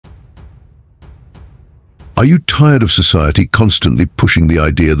Are you tired of society constantly pushing the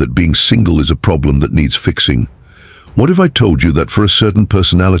idea that being single is a problem that needs fixing? What if I told you that for a certain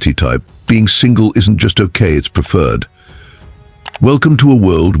personality type, being single isn't just okay, it's preferred? Welcome to a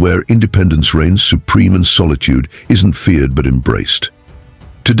world where independence reigns supreme and solitude isn't feared but embraced.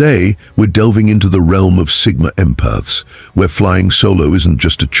 Today, we're delving into the realm of Sigma Empaths, where flying solo isn't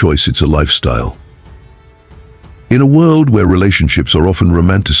just a choice, it's a lifestyle. In a world where relationships are often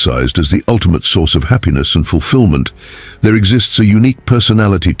romanticized as the ultimate source of happiness and fulfillment, there exists a unique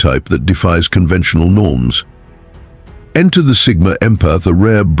personality type that defies conventional norms. Enter the Sigma Empath, a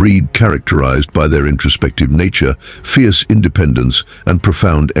rare breed characterized by their introspective nature, fierce independence, and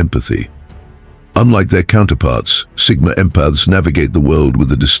profound empathy. Unlike their counterparts, Sigma Empaths navigate the world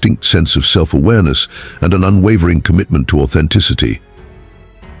with a distinct sense of self-awareness and an unwavering commitment to authenticity.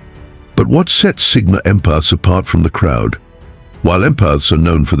 But what sets Sigma Empaths apart from the crowd? While empaths are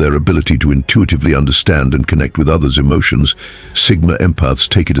known for their ability to intuitively understand and connect with others' emotions, Sigma Empaths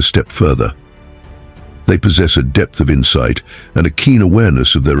take it a step further. They possess a depth of insight and a keen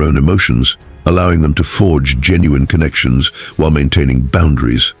awareness of their own emotions, allowing them to forge genuine connections while maintaining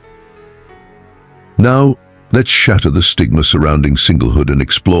boundaries. Now, let's shatter the stigma surrounding singlehood and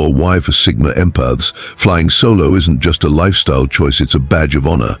explore why for Sigma Empaths, flying solo isn't just a lifestyle choice, it's a badge of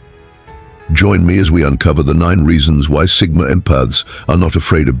honor. Join me as we uncover the 9 reasons why Sigma Empaths are not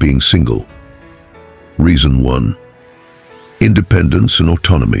afraid of being single. Reason 1. Independence and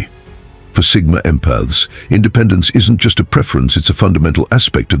autonomy. For Sigma Empaths, independence isn't just a preference, it's a fundamental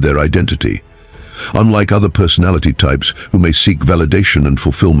aspect of their identity. Unlike other personality types who may seek validation and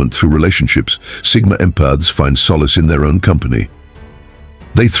fulfillment through relationships, Sigma Empaths find solace in their own company.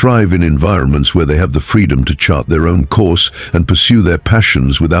 They thrive in environments where they have the freedom to chart their own course and pursue their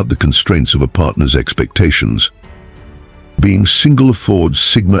passions without the constraints of a partner's expectations. Being single affords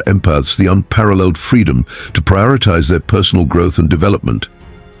Sigma Empaths the unparalleled freedom to prioritize their personal growth and development.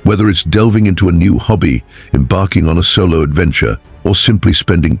 Whether it's delving into a new hobby, embarking on a solo adventure, or simply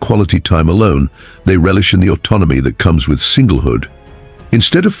spending quality time alone, they relish in the autonomy that comes with singlehood.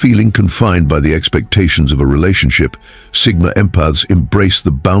 Instead of feeling confined by the expectations of a relationship, Sigma Empaths embrace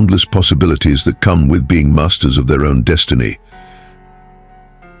the boundless possibilities that come with being masters of their own destiny.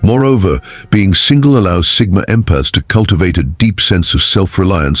 Moreover, being single allows Sigma Empaths to cultivate a deep sense of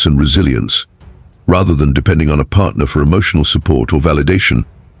self-reliance and resilience. Rather than depending on a partner for emotional support or validation,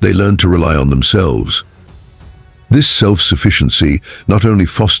 they learn to rely on themselves. This self-sufficiency not only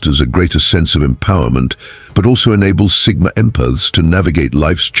fosters a greater sense of empowerment, but also enables Sigma Empaths to navigate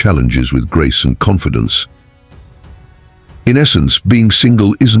life's challenges with grace and confidence. In essence, being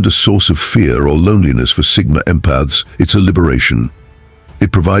single isn't a source of fear or loneliness for Sigma Empaths, it's a liberation.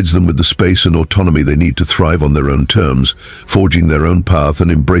 It provides them with the space and autonomy they need to thrive on their own terms, forging their own path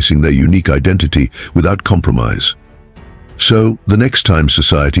and embracing their unique identity without compromise. So, the next time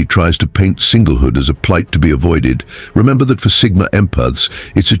society tries to paint singlehood as a plight to be avoided, remember that for Sigma Empaths,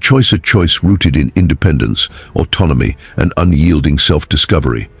 it's a choice rooted in independence, autonomy, and unyielding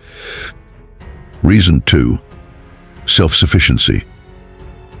self-discovery. Reason 2. Self-sufficiency.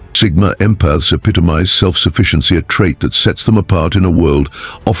 Sigma Empaths epitomize self-sufficiency, a trait that sets them apart in a world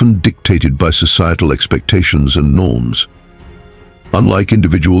often dictated by societal expectations and norms. Unlike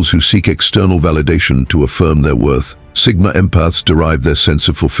individuals who seek external validation to affirm their worth, Sigma Empaths derive their sense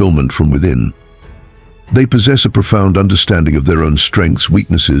of fulfillment from within. They possess a profound understanding of their own strengths,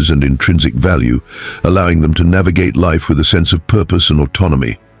 weaknesses, and intrinsic value, allowing them to navigate life with a sense of purpose and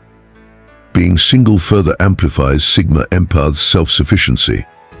autonomy. Being single further amplifies Sigma Empaths' self-sufficiency,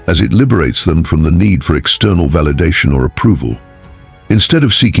 as it liberates them from the need for external validation or approval. Instead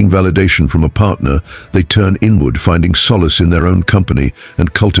of seeking validation from a partner, they turn inward, finding solace in their own company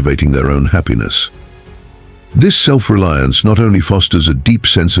and cultivating their own happiness. This self-reliance not only fosters a deep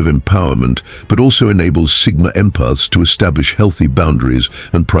sense of empowerment, but also enables Sigma Empaths to establish healthy boundaries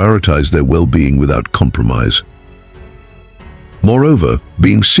and prioritize their well-being without compromise. Moreover,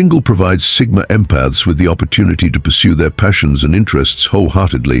 being single provides Sigma Empaths with the opportunity to pursue their passions and interests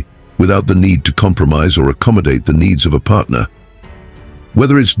wholeheartedly, without the need to compromise or accommodate the needs of a partner.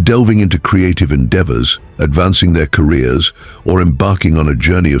 Whether it's delving into creative endeavors, advancing their careers, or embarking on a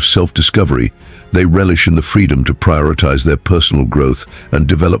journey of self-discovery, they relish in the freedom to prioritize their personal growth and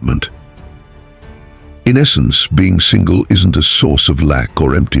development. In essence, being single isn't a source of lack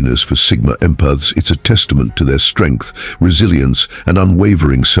or emptiness for Sigma Empaths, it's a testament to their strength, resilience, and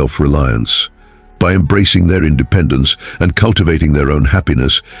unwavering self-reliance. By embracing their independence and cultivating their own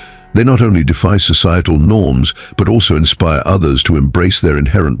happiness, they not only defy societal norms, but also inspire others to embrace their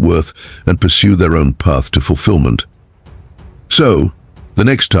inherent worth and pursue their own path to fulfillment. So, The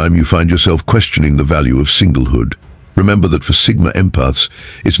next time you find yourself questioning the value of singlehood, remember that for Sigma Empaths,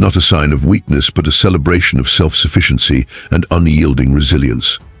 it's not a sign of weakness but a celebration of self-sufficiency and unyielding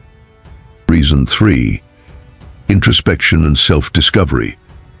resilience. Reason 3. Introspection and self-discovery.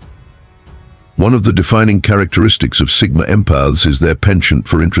 One of the defining characteristics of Sigma Empaths is their penchant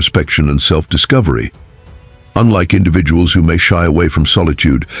for introspection and self-discovery. Unlike individuals who may shy away from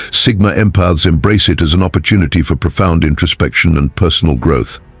solitude, Sigma Empaths embrace it as an opportunity for profound introspection and personal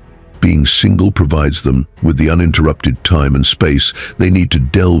growth. Being single provides them with the uninterrupted time and space they need to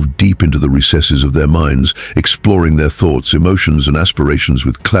delve deep into the recesses of their minds, exploring their thoughts, emotions, and aspirations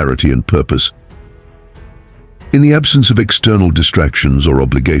with clarity and purpose. In the absence of external distractions or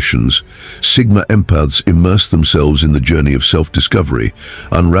obligations, Sigma Empaths immerse themselves in the journey of self-discovery,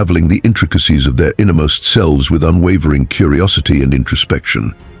 unraveling the intricacies of their innermost selves with unwavering curiosity and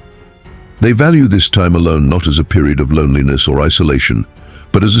introspection. They value this time alone not as a period of loneliness or isolation,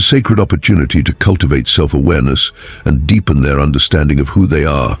 but as a sacred opportunity to cultivate self-awareness and deepen their understanding of who they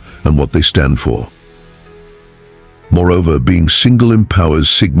are and what they stand for. Moreover, being single empowers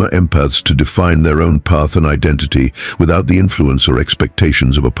Sigma Empaths to define their own path and identity without the influence or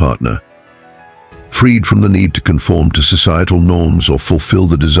expectations of a partner. Freed from the need to conform to societal norms or fulfill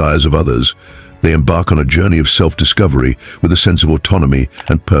the desires of others, they embark on a journey of self-discovery with a sense of autonomy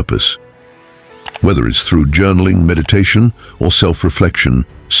and purpose. Whether it's through journaling, meditation, or self-reflection,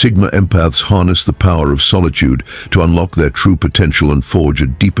 Sigma Empaths harness the power of solitude to unlock their true potential and forge a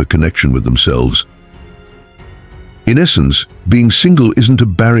deeper connection with themselves. In essence, being single isn't a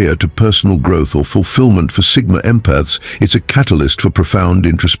barrier to personal growth or fulfillment for Sigma Empaths, it's a catalyst for profound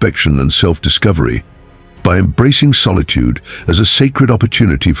introspection and self-discovery. By embracing solitude as a sacred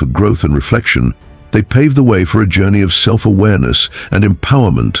opportunity for growth and reflection, they pave the way for a journey of self-awareness and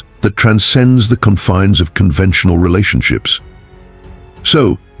empowerment that transcends the confines of conventional relationships.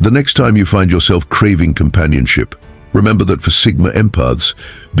 So, the next time you find yourself craving companionship, remember that for Sigma Empaths,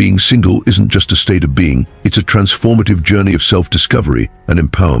 being single isn't just a state of being, it's a transformative journey of self-discovery and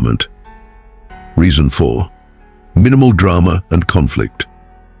empowerment. Reason 4. Minimal drama and conflict.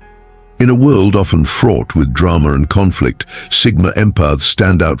 In a world often fraught with drama and conflict, Sigma Empaths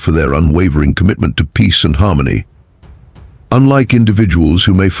stand out for their unwavering commitment to peace and harmony. Unlike individuals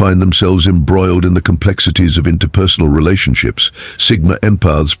who may find themselves embroiled in the complexities of interpersonal relationships, Sigma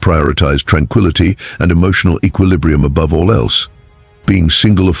Empaths prioritize tranquility and emotional equilibrium above all else. Being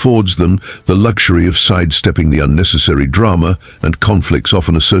single affords them the luxury of sidestepping the unnecessary drama and conflicts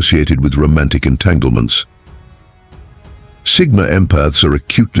often associated with romantic entanglements. Sigma Empaths are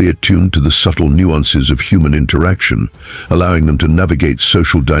acutely attuned to the subtle nuances of human interaction, allowing them to navigate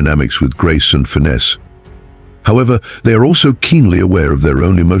social dynamics with grace and finesse. However, they are also keenly aware of their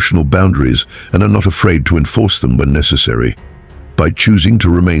own emotional boundaries and are not afraid to enforce them when necessary. By choosing to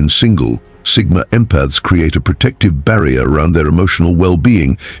remain single, Sigma Empaths create a protective barrier around their emotional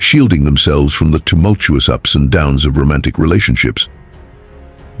well-being, shielding themselves from the tumultuous ups and downs of romantic relationships.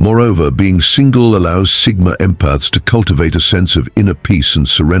 Moreover, being single allows Sigma Empaths to cultivate a sense of inner peace and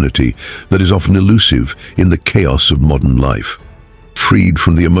serenity that is often elusive in the chaos of modern life. Freed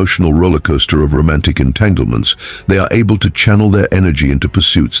from the emotional rollercoaster of romantic entanglements, they are able to channel their energy into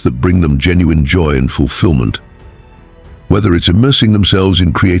pursuits that bring them genuine joy and fulfillment. Whether it's immersing themselves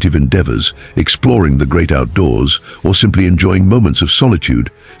in creative endeavors, exploring the great outdoors, or simply enjoying moments of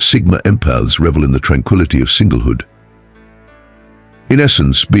solitude, Sigma Empaths revel in the tranquility of singlehood. In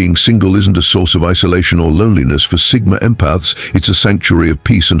essence, being single isn't a source of isolation or loneliness for Sigma Empaths, it's a sanctuary of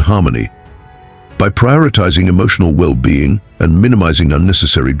peace and harmony. By prioritizing emotional well-being and minimizing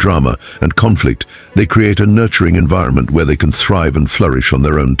unnecessary drama and conflict, they create a nurturing environment where they can thrive and flourish on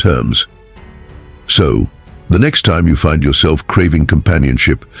their own terms. So, the next time you find yourself craving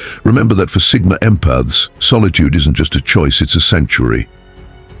companionship, remember that for Sigma Empaths, solitude isn't just a choice, it's a sanctuary.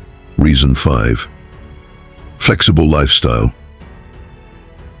 Reason 5. Flexible lifestyle.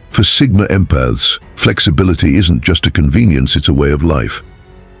 For Sigma Empaths, flexibility isn't just a convenience, it's a way of life.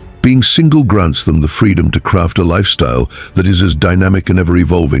 Being single grants them the freedom to craft a lifestyle that is as dynamic and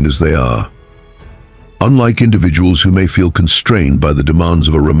ever-evolving as they are. Unlike individuals who may feel constrained by the demands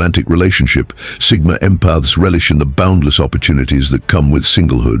of a romantic relationship, Sigma Empaths relish in the boundless opportunities that come with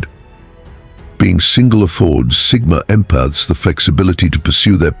singlehood. Being single affords Sigma Empaths the flexibility to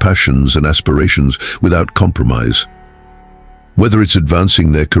pursue their passions and aspirations without compromise. Whether it's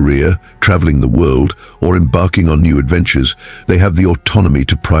advancing their career, traveling the world, or embarking on new adventures, they have the autonomy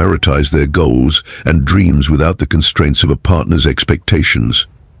to prioritize their goals and dreams without the constraints of a partner's expectations.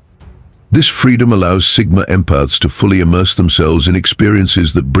 This freedom allows Sigma empaths to fully immerse themselves in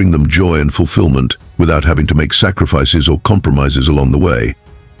experiences that bring them joy and fulfillment without having to make sacrifices or compromises along the way.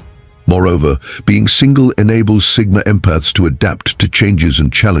 Moreover, being single enables Sigma empaths to adapt to changes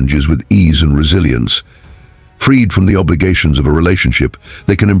and challenges with ease and resilience. Freed from the obligations of a relationship,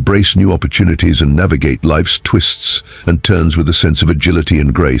 they can embrace new opportunities and navigate life's twists and turns with a sense of agility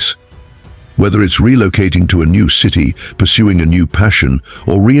and grace. Whether it's relocating to a new city, pursuing a new passion,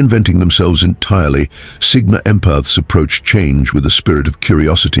 or reinventing themselves entirely, Sigma empaths approach change with a spirit of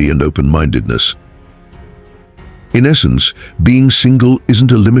curiosity and open-mindedness. In essence, being single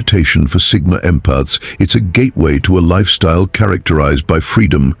isn't a limitation for Sigma empaths, it's a gateway to a lifestyle characterized by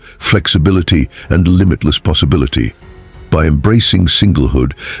freedom, flexibility, and limitless possibility. By embracing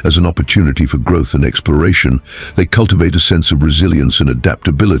singlehood as an opportunity for growth and exploration, they cultivate a sense of resilience and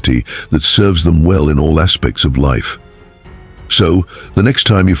adaptability that serves them well in all aspects of life. So, the next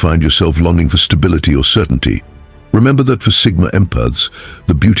time you find yourself longing for stability or certainty, remember that for Sigma empaths,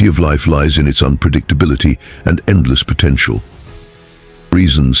 the beauty of life lies in its unpredictability and endless potential.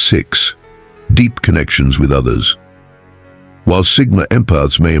 Reason 6. Deep connections with others. While Sigma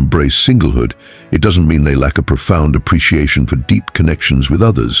empaths may embrace singlehood, it doesn't mean they lack a profound appreciation for deep connections with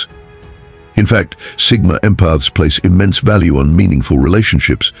others. In fact, Sigma empaths place immense value on meaningful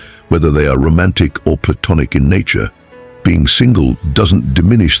relationships, whether they are romantic or platonic in nature. Being single doesn't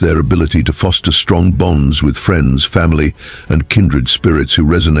diminish their ability to foster strong bonds with friends, family, and kindred spirits who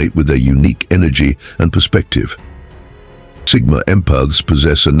resonate with their unique energy and perspective. Sigma empaths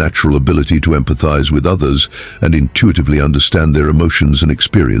possess a natural ability to empathize with others and intuitively understand their emotions and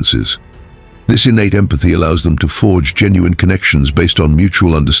experiences. This innate empathy allows them to forge genuine connections based on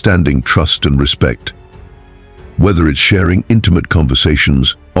mutual understanding, trust, and respect. Whether it's sharing intimate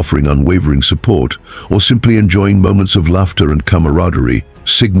conversations, offering unwavering support, or simply enjoying moments of laughter and camaraderie,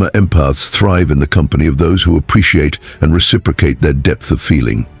 Sigma empaths thrive in the company of those who appreciate and reciprocate their depth of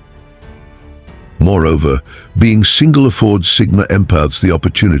feeling. Moreover, being single affords Sigma empaths the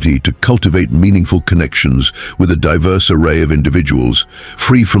opportunity to cultivate meaningful connections with a diverse array of individuals,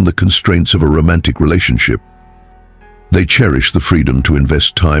 free from the constraints of a romantic relationship. They cherish the freedom to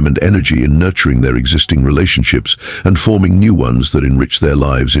invest time and energy in nurturing their existing relationships and forming new ones that enrich their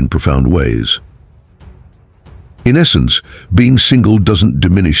lives in profound ways. In essence, being single doesn't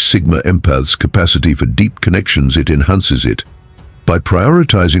diminish Sigma empaths' capacity for deep connections, it enhances it. By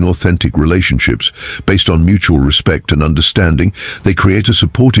prioritizing authentic relationships based on mutual respect and understanding, they create a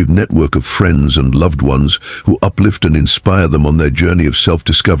supportive network of friends and loved ones who uplift and inspire them on their journey of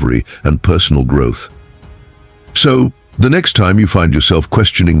self-discovery and personal growth. So, the next time you find yourself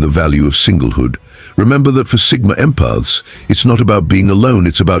questioning the value of singlehood, remember that for Sigma empaths, it's not about being alone,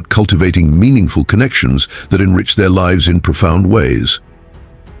 it's about cultivating meaningful connections that enrich their lives in profound ways.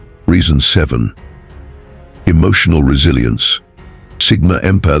 Reason 7. Emotional resilience. Sigma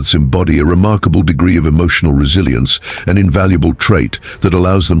empaths embody a remarkable degree of emotional resilience, an invaluable trait that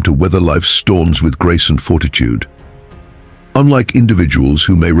allows them to weather life's storms with grace and fortitude. Unlike individuals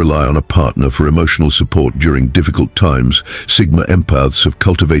who may rely on a partner for emotional support during difficult times, Sigma empaths have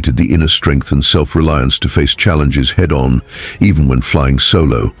cultivated the inner strength and self-reliance to face challenges head-on, even when flying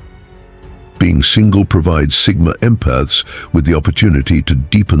solo. Being single provides Sigma empaths with the opportunity to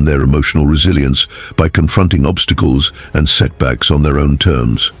deepen their emotional resilience by confronting obstacles and setbacks on their own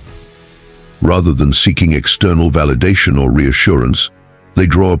terms. Rather than seeking external validation or reassurance, they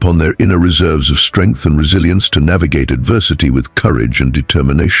draw upon their inner reserves of strength and resilience to navigate adversity with courage and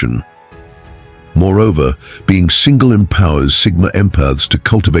determination. Moreover, being single empowers Sigma empaths to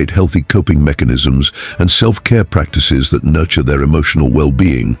cultivate healthy coping mechanisms and self-care practices that nurture their emotional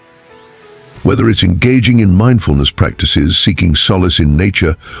well-being. Whether it's engaging in mindfulness practices, seeking solace in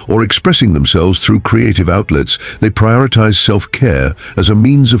nature, or expressing themselves through creative outlets, they prioritize self-care as a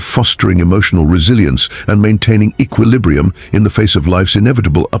means of fostering emotional resilience and maintaining equilibrium in the face of life's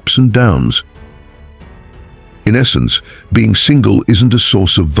inevitable ups and downs. In essence, being single isn't a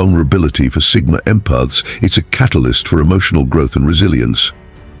source of vulnerability for Sigma empaths, it's a catalyst for emotional growth and resilience.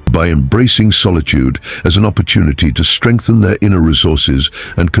 By embracing solitude as an opportunity to strengthen their inner resources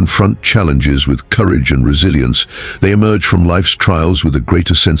and confront challenges with courage and resilience, they emerge from life's trials with a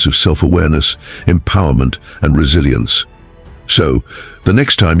greater sense of self-awareness, empowerment, and resilience. So, the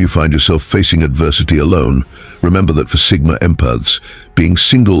next time you find yourself facing adversity alone, remember that for Sigma empaths, being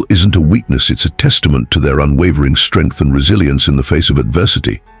single isn't a weakness, it's a testament to their unwavering strength and resilience in the face of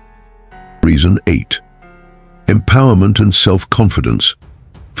adversity. Reason 8. Empowerment and self-confidence.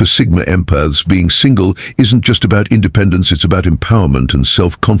 For Sigma empaths, being single isn't just about independence, it's about empowerment and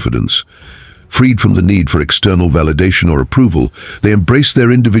self-confidence. Freed from the need for external validation or approval, they embrace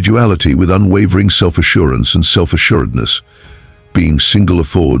their individuality with unwavering self-assurance and self-assuredness. Being single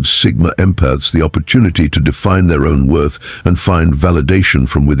affords Sigma Empaths the opportunity to define their own worth and find validation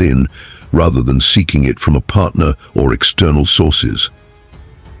from within, rather than seeking it from a partner or external sources.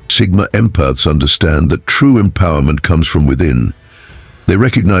 Sigma Empaths understand that true empowerment comes from within. They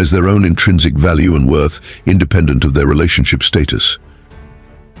recognize their own intrinsic value and worth, independent of their relationship status.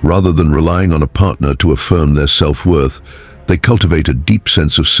 Rather than relying on a partner to affirm their self-worth, they cultivate a deep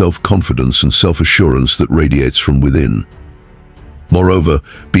sense of self-confidence and self-assurance that radiates from within. Moreover,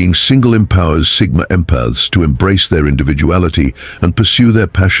 being single empowers Sigma Empaths to embrace their individuality and pursue their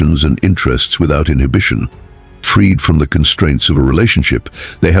passions and interests without inhibition. Freed from the constraints of a relationship,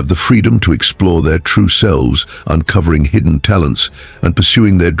 they have the freedom to explore their true selves, uncovering hidden talents and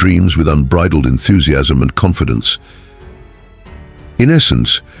pursuing their dreams with unbridled enthusiasm and confidence. In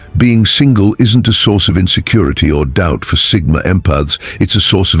essence, being single isn't a source of insecurity or doubt for Sigma Empaths, it's a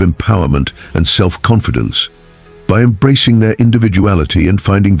source of empowerment and self-confidence. By embracing their individuality and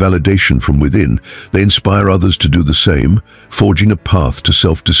finding validation from within, they inspire others to do the same, forging a path to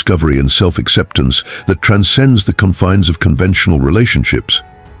self-discovery and self-acceptance that transcends the confines of conventional relationships.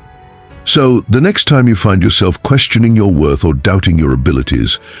 So, the next time you find yourself questioning your worth or doubting your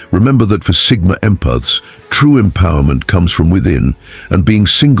abilities, remember that for Sigma Empaths, true empowerment comes from within, and being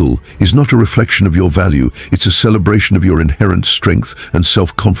single is not a reflection of your value, it's a celebration of your inherent strength and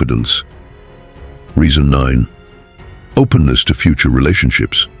self-confidence. Reason 9. Openness to future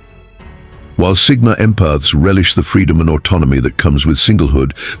relationships. While Sigma Empaths relish the freedom and autonomy that comes with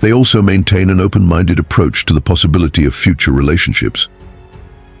singlehood, they also maintain an open-minded approach to the possibility of future relationships.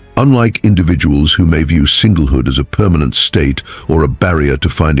 Unlike individuals who may view singlehood as a permanent state or a barrier to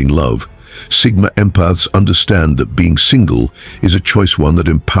finding love, Sigma Empaths understand that being single is a choice, one that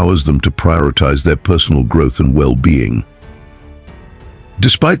empowers them to prioritize their personal growth and well-being.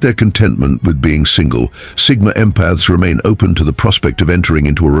 Despite their contentment with being single, Sigma Empaths remain open to the prospect of entering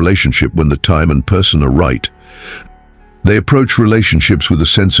into a relationship when the time and person are right. They approach relationships with a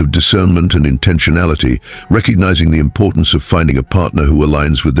sense of discernment and intentionality, recognizing the importance of finding a partner who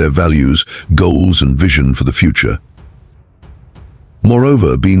aligns with their values, goals, and vision for the future.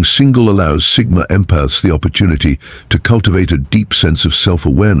 Moreover, being single allows Sigma Empaths the opportunity to cultivate a deep sense of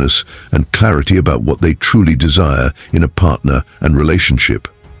self-awareness and clarity about what they truly desire in a partner and relationship.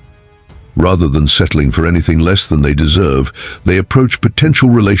 Rather than settling for anything less than they deserve, they approach potential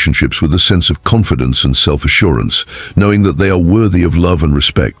relationships with a sense of confidence and self-assurance, knowing that they are worthy of love and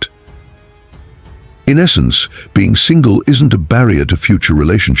respect. In essence, being single isn't a barrier to future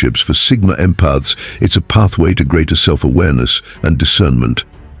relationships for Sigma Empaths, it's a pathway to greater self-awareness and discernment.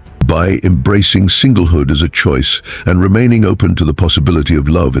 By embracing singlehood as a choice and remaining open to the possibility of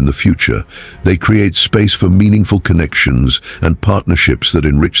love in the future, they create space for meaningful connections and partnerships that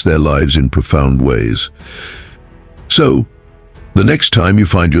enrich their lives in profound ways. So, the next time you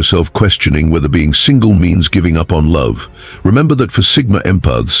find yourself questioning whether being single means giving up on love, remember that for Sigma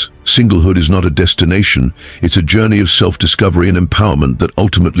Empaths, singlehood is not a destination, it's a journey of self-discovery and empowerment that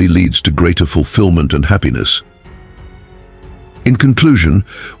ultimately leads to greater fulfillment and happiness. In conclusion,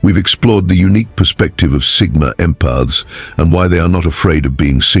 we've explored the unique perspective of Sigma Empaths and why they are not afraid of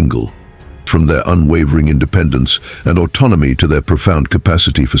being single. From their unwavering independence and autonomy to their profound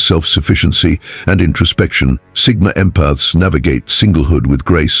capacity for self-sufficiency and introspection, Sigma Empaths navigate singlehood with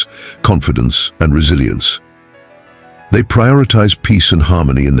grace, confidence, and resilience. They prioritize peace and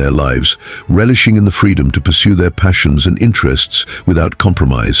harmony in their lives, relishing in the freedom to pursue their passions and interests without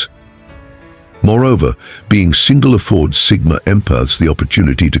compromise. Moreover, being single affords Sigma Empaths the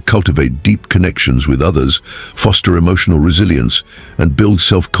opportunity to cultivate deep connections with others, foster emotional resilience, and build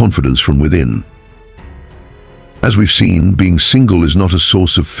self-confidence from within. As we've seen, being single is not a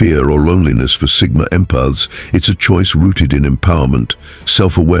source of fear or loneliness for Sigma Empaths, it's a choice rooted in empowerment,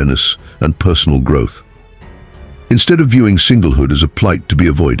 self-awareness, and personal growth. Instead of viewing singlehood as a plight to be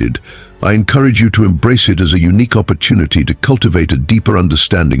avoided, I encourage you to embrace it as a unique opportunity to cultivate a deeper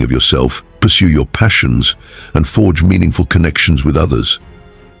understanding of yourself, pursue your passions, and forge meaningful connections with others.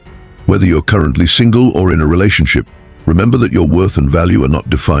 Whether you're currently single or in a relationship, remember that your worth and value are not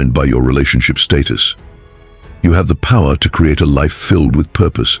defined by your relationship status. You have the power to create a life filled with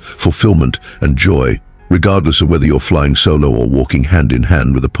purpose, fulfillment, and joy, regardless of whether you're flying solo or walking hand in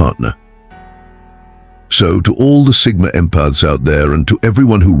hand with a partner. So, to all the Sigma Empaths out there and to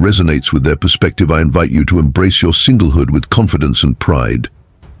everyone who resonates with their perspective, I invite you to embrace your singlehood with confidence and pride.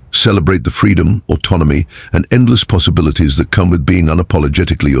 Celebrate the freedom, autonomy, and endless possibilities that come with being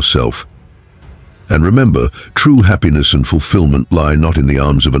unapologetically yourself. And remember, true happiness and fulfillment lie not in the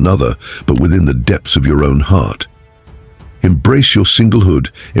arms of another, but within the depths of your own heart. Embrace your singlehood,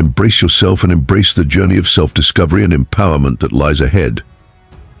 embrace yourself, and embrace the journey of self-discovery and empowerment that lies ahead.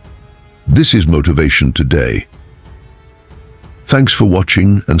 This is Motivation Today. Thanks for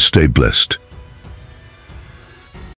watching and stay blessed.